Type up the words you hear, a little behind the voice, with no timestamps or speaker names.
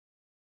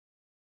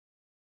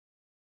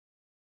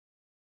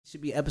Should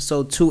be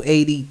episode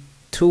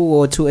 282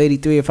 or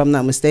 283 if I'm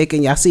not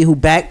mistaken. Y'all see who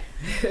back?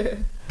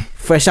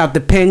 Fresh out the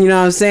pen, you know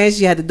what I'm saying?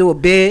 She had to do a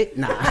bid.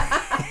 Nah.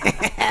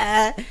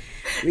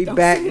 We don't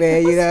back,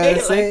 man, you know what I'm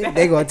saying? Like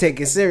they gonna take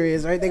it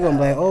serious, right? They gonna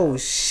be like, oh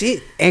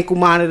shit, ankle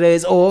monitor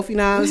is off, you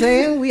know what I'm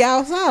saying? We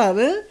outside,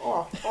 man.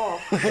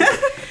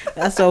 Off.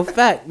 That's a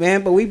fact,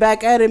 man. But we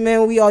back at it,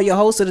 man. We are your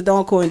hosts of the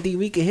Dricanhippie and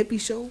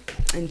Dricanhippie show.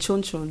 And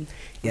Chun Chun.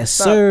 Yes,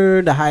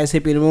 sir. The highest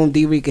hippie in the room,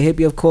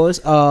 Dricanhippie, of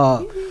course.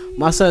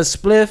 My son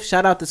Spliff,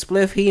 shout out to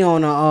Spliff. He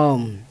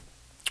on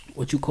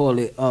what you call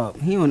it?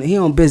 He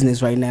on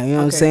business right now. You know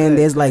what I'm saying? Good.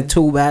 There's like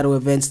 2 battle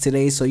events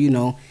today, so you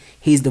know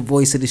he's the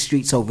voice of the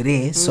streets over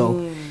there.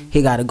 So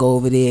he got to go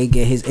over there and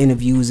get his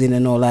interviews in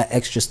and all that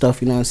extra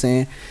stuff. You know what I'm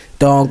saying?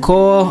 Don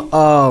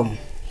Core,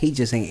 he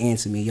just ain't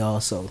answer me,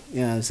 y'all. So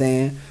you know what I'm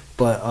saying?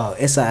 But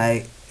it's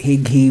alright.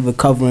 He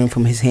recovering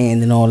from his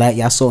hand and all that.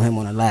 Y'all saw him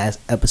on the last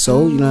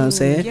episode. You know what I'm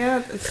saying?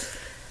 Yeah.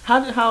 How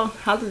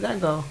did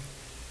that go?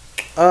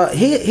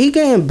 He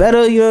getting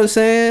better, you know what I'm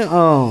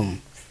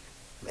saying?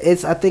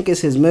 I think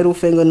it's his middle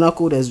finger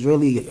knuckle that's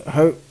really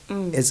hurt.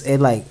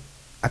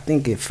 I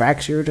think it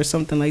fractured or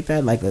something like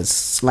that, like a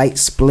slight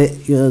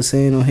split, you know what I'm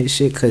saying, on his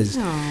shit, cause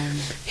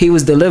he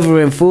was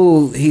delivering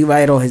food, he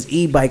ride on his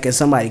e-bike and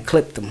somebody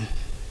clipped him.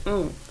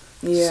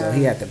 Yeah. So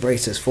he had to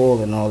brace his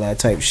fall and all that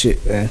type of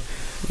shit, man.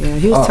 Yeah,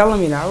 he was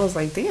telling me that. I was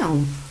like,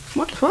 damn,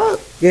 what the fuck?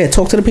 Yeah,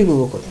 talk to the people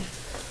real quick.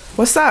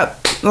 What's up?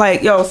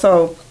 Like, yo,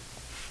 so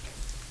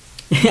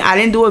I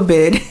didn't do a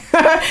bid.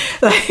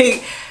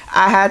 Like,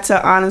 I had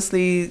to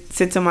honestly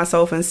sit to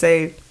myself and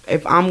say,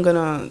 if I'm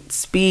gonna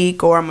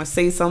speak or I'm gonna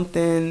say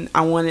something,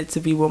 I want it to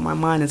be where my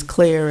mind is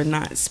clear and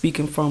not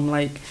speaking from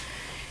my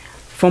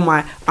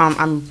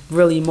I'm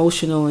really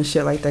emotional and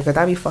shit like that, cause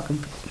I be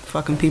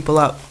fucking people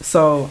up.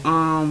 So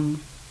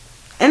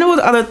and there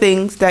was other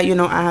things that, you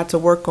know, I had to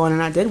work on,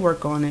 and I did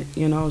work on it,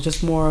 you know,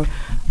 just more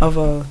of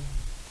a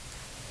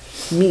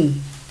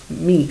me,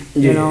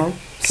 you know.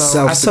 So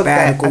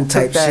self-sabbatical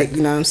type shit,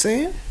 you know what I'm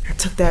saying? I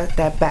took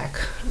that back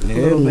a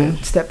little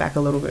bit, step back a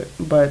little bit,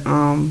 but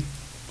I'm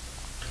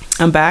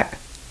back,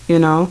 you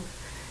know.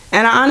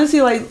 And I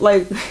honestly like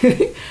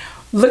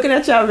looking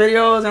at y'all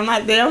videos, I'm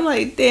like,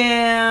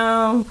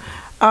 damn.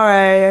 All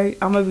right,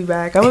 I'm gonna be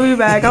back.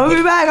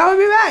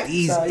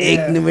 These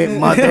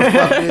ignorant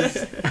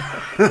motherfuckers.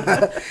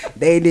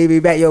 They need me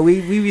back. Yo,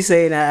 we be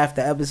saying that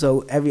after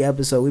every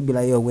episode, we be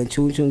like, yo, when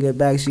Chun Chun get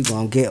back, she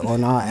gonna get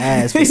on our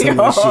ass for some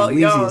of the shit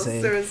we be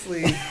saying.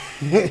 Seriously.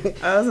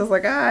 I was just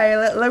like, all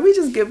right, let me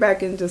just get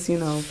back and just, you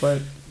know,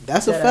 but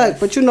that's a fact.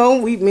 But you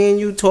know, me and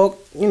you talk,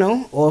 you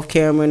know, off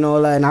camera and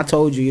all that, and I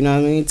told you, you know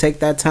what I mean? Take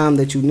that time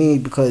that you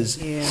need, because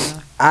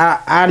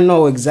I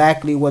know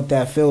exactly what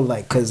that feel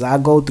like, because I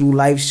go through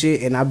life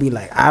shit and I be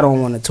like, I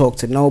don't want to talk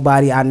to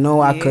nobody. I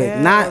know I could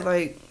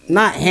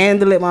not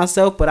handle it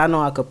myself, but I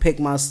know I could pick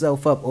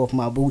myself up off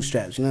my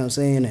bootstraps, you know what I'm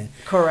saying? And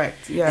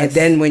correct, yes. And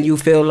then when you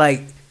feel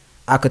like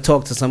I could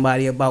talk to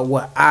somebody about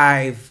what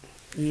I've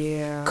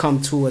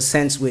come to a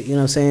sense with, you know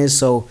what I'm saying?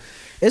 So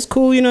it's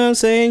cool, you know what I'm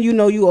saying? You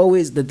know,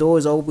 the door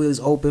is always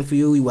open for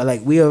you.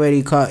 We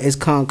already it's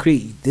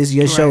concrete. This is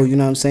your show, you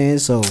know what I'm saying?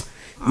 So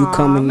you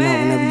come in out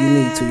whenever you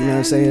need to, you know what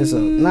I'm saying? So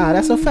nah,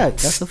 that's a fact.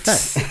 That's a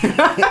fact.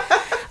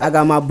 I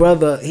got my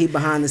brother, he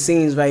behind the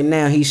scenes right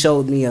now. He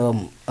showed me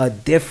a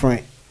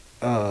different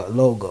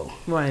logo,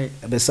 right,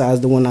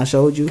 besides the one I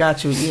showed you.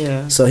 Got you.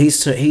 Yeah. So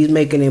he's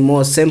making it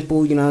more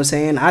simple, you know what I'm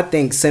saying? I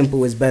think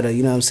simple is better,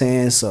 you know what I'm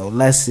saying? So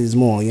less is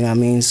more, you know what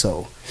I mean?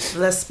 So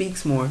less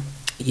speaks more.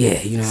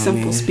 Yeah, you know what I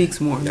mean? Simple speaks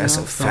more. That's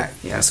a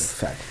fact. So, yes. That's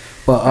a fact.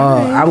 But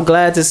I'm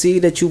glad to see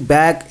that you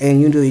back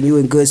and you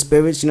in good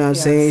spirits, you know what I'm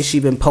saying? She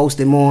been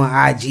posting more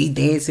on IG,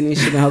 dancing and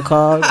shit in her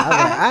cars. I was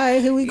like, all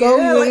right, here we go.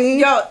 Yeah, you know what I mean?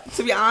 Yo,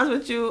 to be honest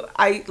with you,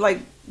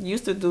 I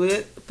used to do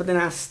it, but then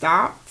I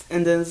stopped,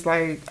 and then it's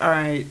like, all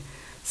right.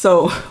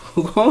 So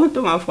going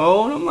through my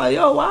phone, I'm like,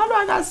 yo, why do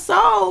I got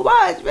so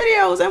much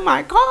videos in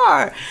my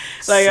car?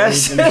 Like,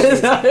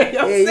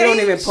 you don't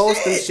even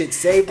post them shit,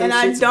 save them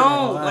shit. And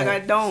I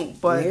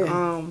don't. But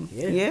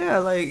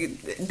like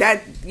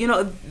that, you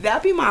know,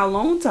 that'd be my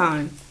alone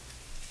time.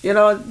 You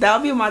know,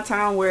 that'll be my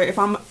time where if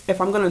I'm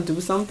gonna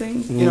do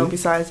something, you know,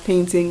 besides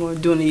painting or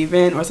doing an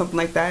event or something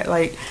like that,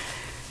 like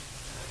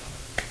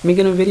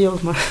making a video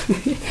with my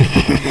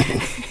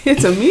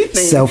it's a me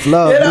thing.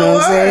 Self-love, you know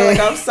what I'm saying?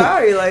 Like, I'm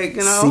sorry, like,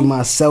 you know. See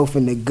myself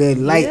in the good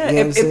light, yeah, you know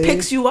what I'm saying? It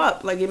picks you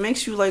up. Like, it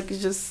makes you, like,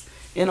 just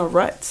in a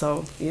rut,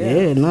 so,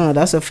 Yeah, no,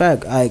 that's a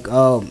fact. Like,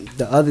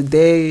 the other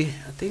day,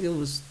 I think it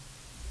was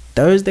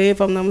Thursday,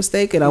 if I'm not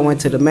mistaken, I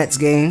went to the Mets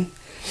game.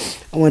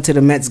 I went to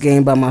the Mets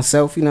game by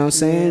myself, you know what I'm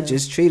saying? Yeah.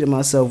 Just treated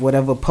myself.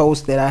 Whatever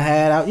post that I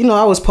had.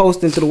 I was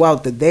posting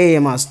throughout the day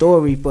in my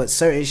story, but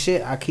certain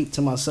shit I keep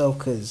to myself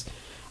because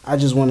I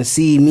just want to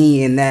see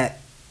me in that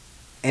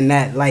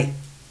light.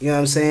 You know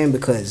what I'm saying?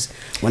 Because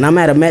when I'm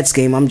at a Mets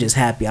game, I'm just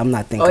happy. I'm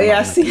not thinking. Oh yeah,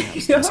 I see. I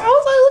was like,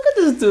 look at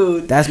this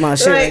dude. That's my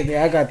shit right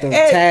there. I got them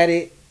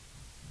tatted.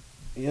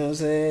 You know what I'm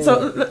saying? So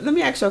let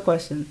me ask you a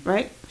question,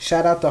 right?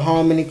 Shout out to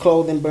Harmony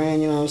Clothing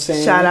Brand, you know what I'm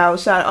saying? Shout out.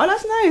 Oh,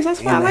 that's nice.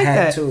 That's why I like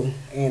that. Too.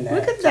 And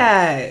look at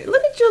that.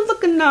 Look at you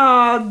looking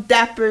all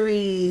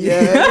dappery.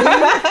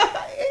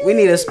 Yeah. We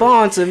need a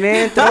sponsor,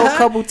 man. Throw a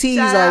couple T's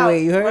our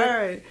way, you heard?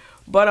 Word.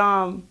 But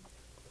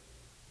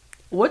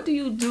what do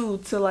you do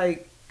to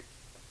like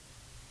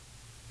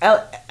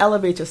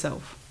elevate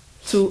yourself,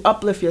 to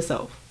uplift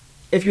yourself,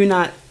 if you're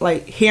not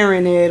like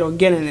hearing it or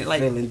getting it,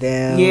 like feeling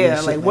down?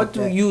 Yeah, like what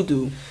do you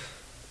do?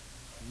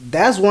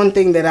 That's one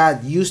thing that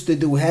I used to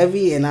do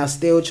heavy, and I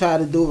still try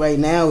to do right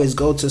now, is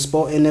go to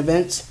sporting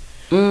events.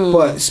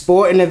 But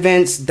sporting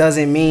events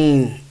doesn't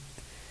mean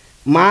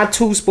my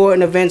two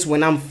sporting events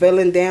when I'm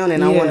feeling down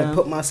and I want to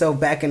put myself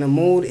back in the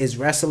mood is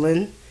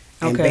wrestling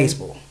and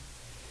baseball.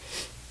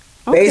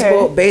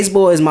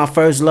 Baseball is my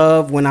first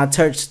love. When I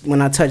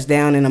touched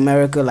down in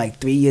America, like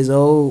 3 years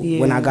old,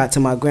 when I got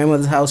to my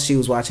grandmother's house, she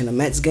was watching the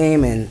Mets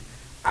game, and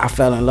I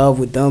fell in love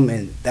with them,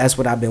 and that's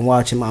what I've been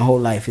watching my whole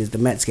life, is the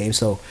Mets game.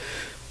 So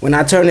when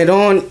I turn it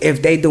on,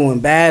 if they doing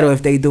bad or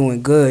if they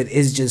doing good,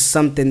 it's just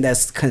something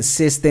that's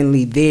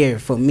consistently there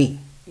for me.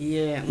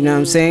 Yeah. You know what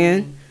I'm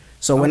saying?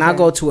 So when I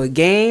go to a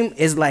game,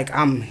 it's like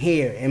I'm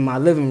here in my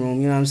living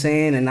room, you know what I'm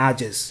saying? And I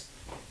just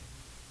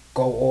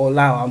go all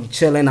out. I'm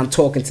chilling. I'm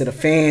talking to the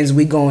fans.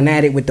 We going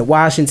at it with the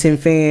Washington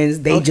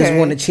fans. They just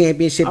won a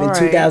championship in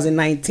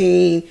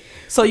 2019.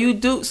 So you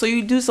do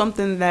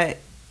something that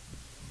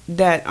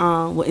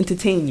will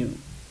entertain you.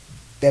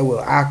 That will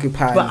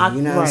occupy me,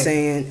 you know what I'm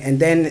saying? And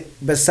then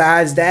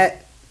besides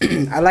that,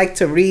 I like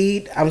to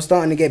read. I'm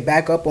starting to get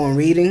back up on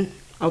reading.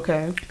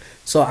 Okay.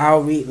 So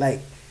I'll read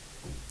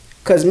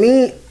cause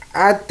me,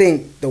 I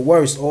think the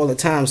worst all the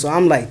time. So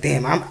I'm like,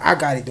 damn, I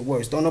got it the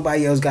worst. Don't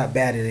nobody else got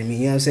better than me.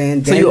 You know what I'm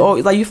saying? Then, so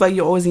you feel like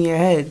you're always in your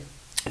head.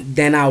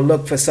 Then I'll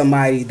look for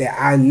somebody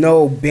that I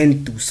know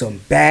been through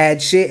some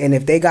bad shit, and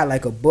if they got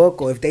like a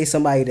book or if they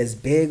somebody that's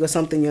big or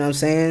something, you know what I'm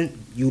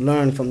saying? You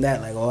learn from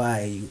that. Like, all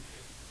right, you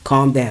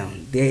calm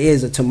down. There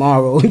is a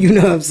tomorrow. You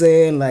know what I'm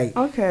saying? Like,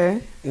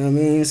 okay. You know what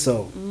I mean?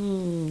 So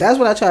that's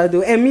what I try to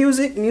do. And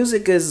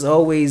music is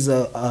always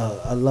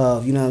a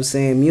love. You know what I'm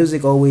saying?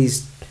 Music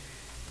always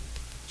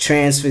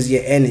transfers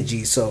your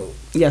energy. So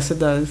yes, it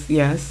does.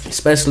 Yes,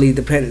 especially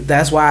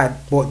that's why I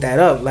brought that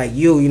up. Like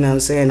you know what I'm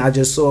saying? I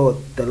just saw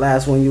the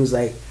last one. You was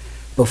like,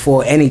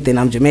 before anything,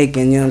 I'm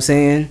Jamaican. You know what I'm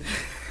saying?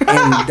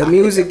 And the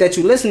music that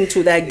you listen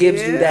to, that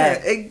gives you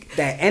that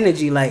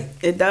energy. Like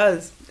it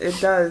does. It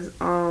does.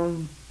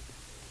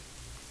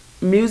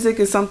 Music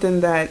is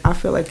something that I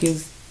feel like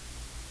is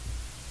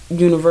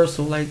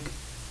universal. Like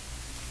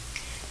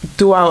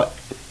throughout,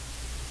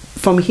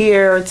 from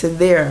here to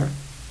there.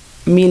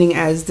 Meaning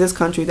as this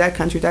country, that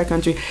country,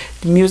 the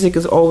music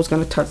is always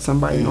going to touch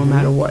somebody no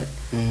matter what.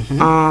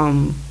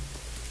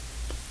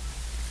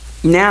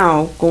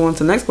 Now, going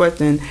to the next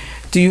question,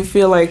 do you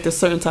feel like the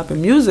certain type of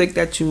music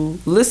that you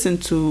listen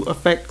to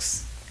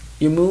affects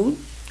your mood?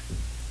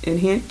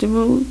 Enhance your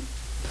mood?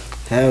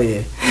 Hell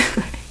yeah.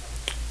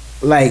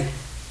 Like,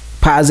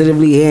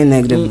 positively and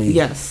negatively.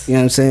 Yes. You know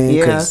what I'm saying?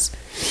 Because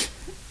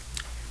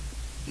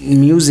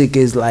music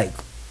is like,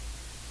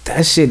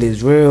 that shit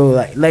is real.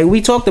 Like we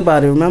talked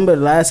about it. Remember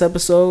the last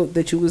episode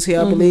that you was here,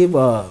 I believe?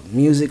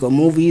 Music or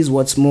movies,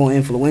 what's more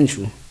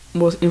influential?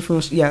 Most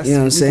influential, yes. You know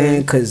what I'm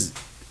saying? Because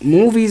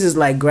movies is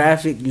like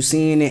graphic, you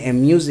seeing it, and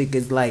music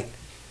is like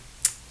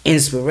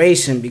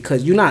inspiration,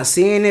 because you're not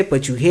seeing it,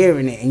 but you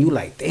hearing it, and you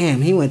like,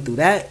 damn, he went through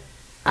that.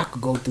 I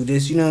could go through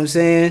this, you know what I'm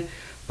saying?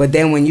 But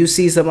then when you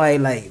see somebody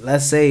like,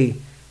 let's say,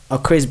 a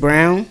Chris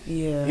Brown,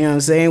 you know what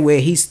I'm saying, where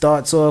he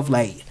starts off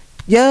like,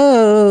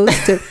 yo,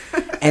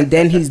 and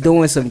then he's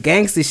doing some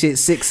gangster shit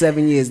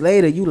 6-7 years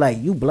later, you like,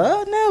 you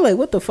blood now? Like,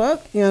 what the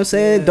fuck? You know what I'm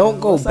saying? Don't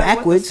go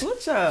backwards.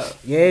 Switch up.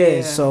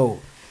 So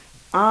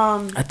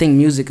I think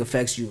music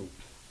affects you.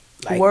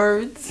 Like,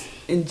 words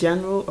in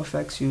general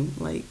affects you.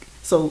 Like,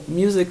 so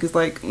music is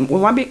like,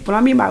 when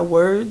I mean by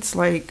words,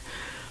 like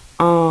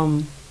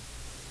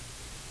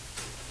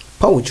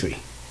poetry.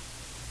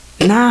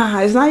 Nah,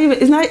 it's not even.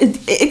 It's not.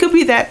 It could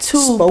be that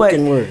too.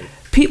 Spoken word.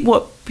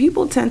 What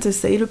people tend to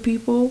say to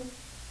people,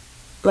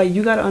 like,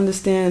 you gotta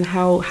understand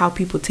how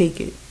people take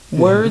it.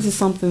 Words is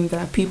something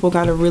that people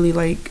gotta really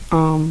like.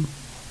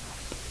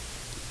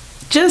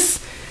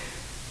 Just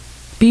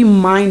be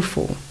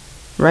mindful,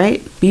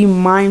 right? Be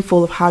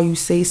mindful of how you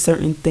say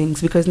certain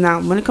things, because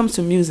now when it comes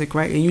to music,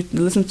 right, and you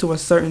listen to a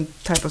certain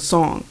type of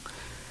song,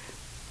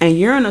 and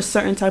you're in a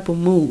certain type of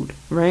mood,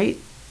 right?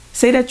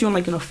 Say that you're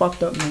like in a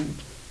fucked up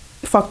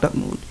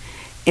mood,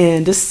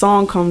 and this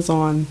song comes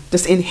on,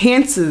 just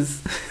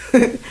enhances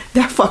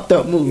that fucked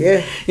up mood.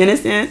 Yeah, you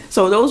understand?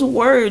 So those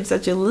words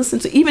that you listen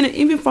to,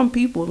 even from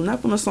people,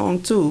 not from a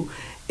song too,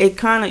 it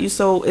kind of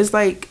it's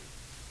like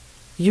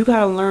you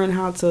gotta learn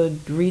how to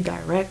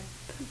redirect.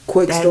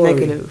 Quick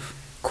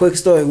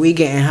story. We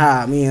getting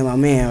high, me and my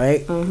man,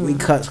 right? We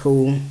cut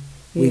school,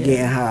 we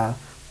getting high,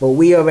 but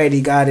we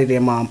already got it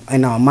in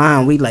our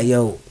mind. We like,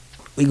 yo,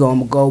 we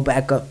gonna go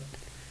back up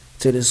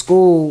to the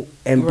school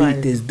and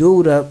beat this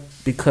dude up,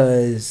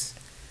 because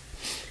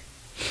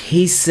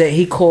he said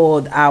he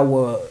called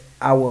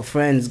our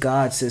friend's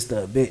god sister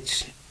a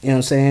bitch. You know what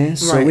I'm saying?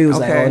 So Right, we was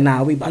okay. like, oh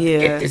nah, we about to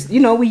get this. You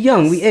know, we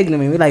young, we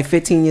ignorant, we like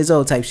 15 years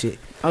old type shit.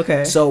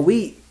 Okay. So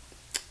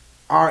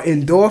our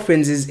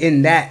endorphins is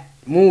in that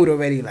mood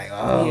already. Like,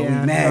 oh, we mad. Right.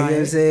 You know what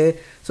I'm saying?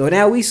 So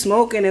now we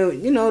smoking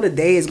and, you know, the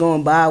day is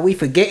going by. We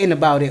forgetting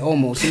about it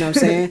almost. You know what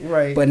I'm saying?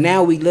 Right. But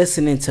now we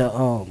listening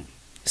to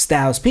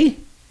Styles P,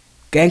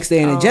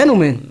 Gangsta and a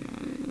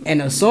Gentleman. And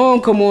a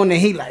song come on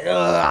and he like,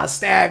 I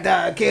stabbed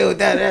that, I killed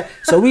that.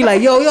 So we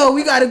like, yo,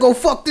 we gotta go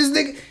fuck this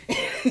nigga.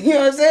 You know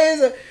what I'm saying?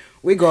 So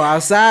we go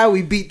outside,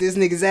 we beat this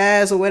nigga's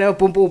ass or whatever,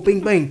 boom, boom,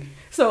 bing, bing.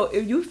 So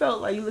if you felt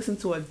like you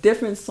listened to a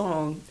different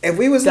song, if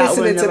we was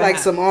listening to like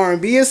some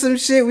R&B or some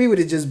shit, we would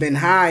have just been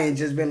high and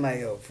just been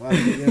like, yo, fuck it,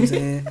 you know what I'm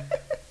saying?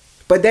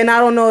 But then I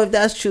don't know if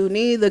that's true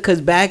neither,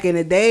 because back in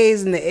the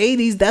days, in the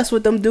 80s, that's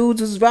what them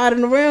dudes was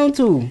riding around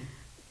to.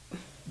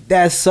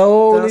 That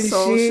soul and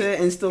shit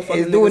and still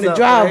fucking doing the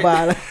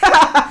drive-by.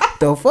 Right?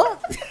 The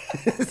fuck?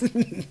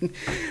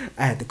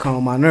 I had to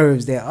calm my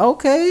nerves there.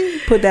 Okay,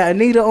 put that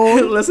Anita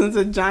on. Listen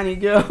to Johnny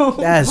Gill.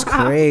 That's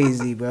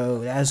crazy,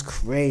 bro. That's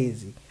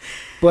crazy.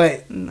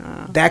 But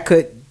that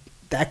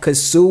could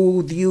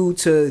soothe you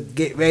to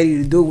get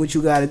ready to do what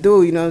you got to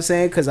do. You know what I'm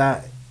saying? Because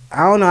I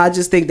don't know. I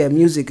just think that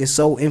music is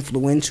so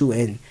influential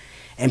and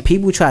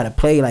people try to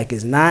play like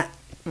it's not.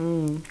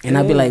 And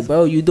I'd be like,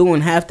 bro, you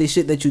doing half the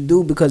shit that you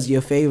do because of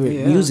your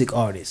favorite music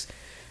artist,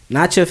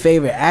 not your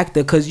favorite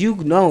actor. Because you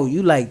know,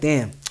 you like,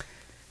 damn,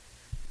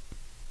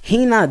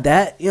 he not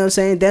that. You know what I'm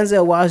saying?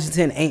 Denzel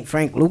Washington ain't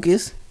Frank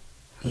Lucas.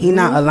 He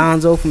not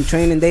Alonzo from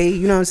Training Day.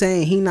 You know what I'm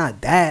saying? He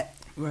not that.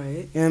 Right.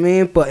 You know what I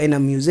mean? But in a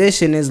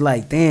musician, it's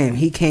like, damn,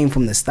 he came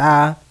from the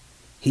style.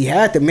 He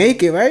had to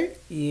make it, right?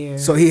 Yeah.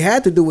 So he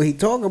had to do what he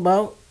talk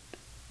about.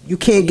 You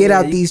can't get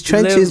out these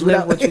trenches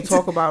without without what you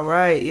talk about,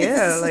 right?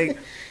 Yeah, like.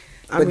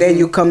 But then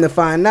you come to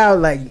find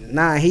out, like,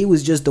 nah, he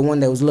was just the one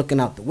that was looking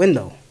out the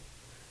window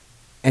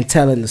and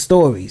telling the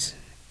stories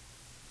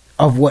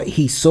of what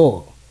he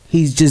saw.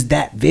 He's just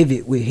that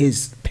vivid with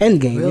his pen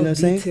game, real, you know what I'm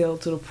saying?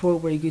 Detailed to the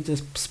point where you could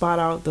just spot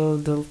out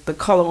the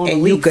color on the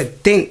leaf. And you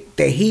could think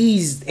that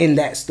he's in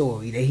that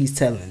story that he's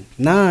telling.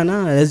 Nah,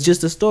 it's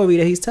just a story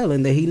that he's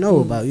telling that he know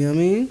about, you know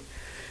what I mean?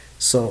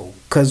 So,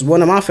 because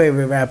one of my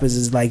favorite rappers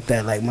is like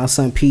that, like my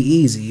son P.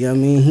 Easy, you know what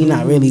I mean? He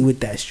not really with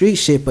that street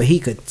shit, but he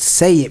could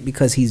say it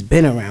because he's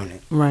been around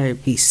it. Right.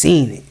 He's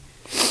seen it.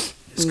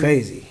 It's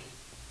crazy.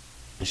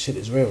 That shit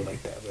is real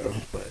like that, bro.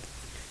 But,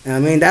 you know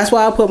what I mean? That's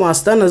why I put my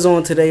stunners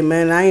on today,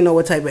 man. I ain't know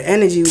what type of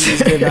energy we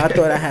was giving. I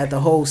thought I had the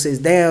whole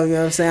sit down, you know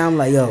what I'm saying? I'm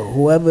like, yo,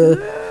 whoever, you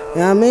know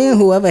what I mean?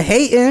 Whoever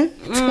hating,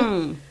 you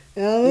know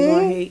what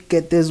I mean?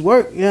 Get this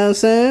work, you know what I'm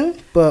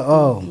saying? But,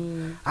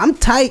 I'm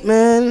tight,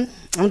 man.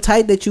 I'm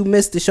tight that you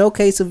missed the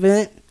showcase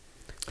event.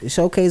 The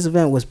showcase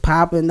event was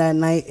popping that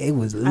night. It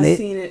was lit. I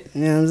seen it.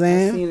 You know what I'm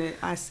saying?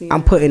 I seen it.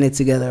 I'm putting it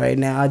together right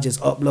now. I just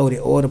uploaded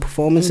all the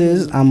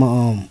performances. I'm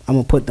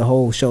gonna put the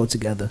whole show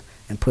together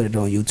and put it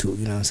on YouTube.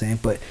 You know what I'm saying?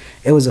 But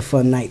it was a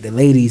fun night. The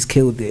ladies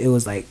killed it. It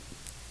was like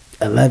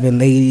 11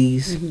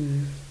 ladies,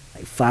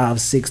 like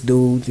 5-6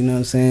 dudes. You know what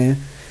I'm saying?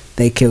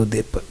 They killed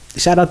it. But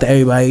shout out to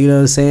everybody. You know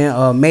what I'm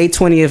saying? May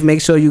 20th.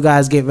 Make sure you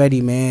guys get ready,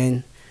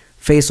 man.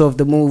 Face Off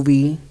the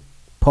Movie.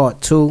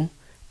 Part 2,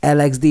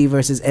 LXD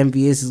versus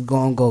MVS is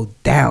gonna go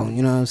down.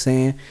 You know what I'm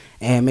saying?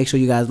 And make sure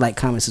you guys like,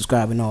 comment,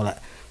 subscribe, and all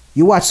that.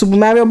 You watch Super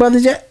Mario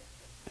Brothers yet?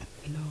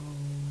 No.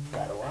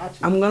 Gotta watch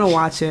it. I'm gonna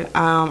watch it.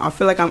 I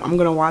feel like I'm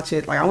gonna watch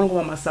it. Like I want to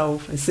go by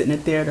myself and sit in the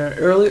theater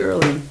early,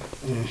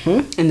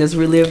 and just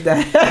relive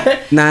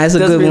that. Nah, it's a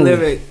good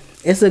movie. It.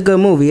 It's a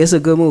good movie. It's a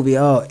good movie.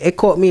 Oh, it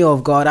caught me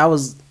off guard. I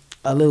was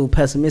a little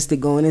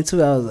pessimistic going into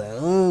it. I was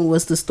like,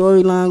 what's the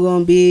storyline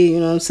gonna be? You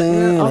know what I'm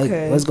saying? Yeah,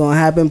 okay. Like, what's gonna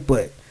happen?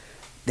 But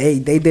they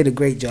did a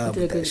great job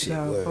with that shit.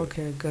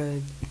 Okay,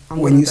 good.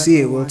 When you see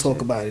it, we'll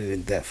talk about it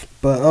in depth.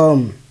 But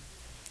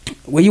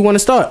where you want to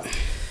start?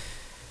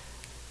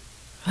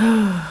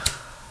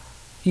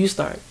 You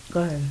start.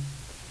 Go ahead.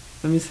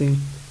 Let me see.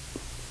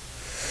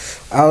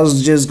 I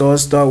was just gonna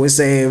start with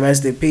saying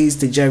rest in peace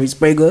to Jerry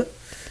Springer.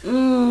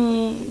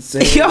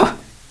 Yo,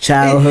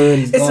 childhood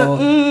is it's gone.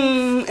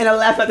 and a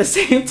laugh at the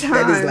same time.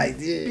 That is like,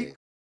 yeah.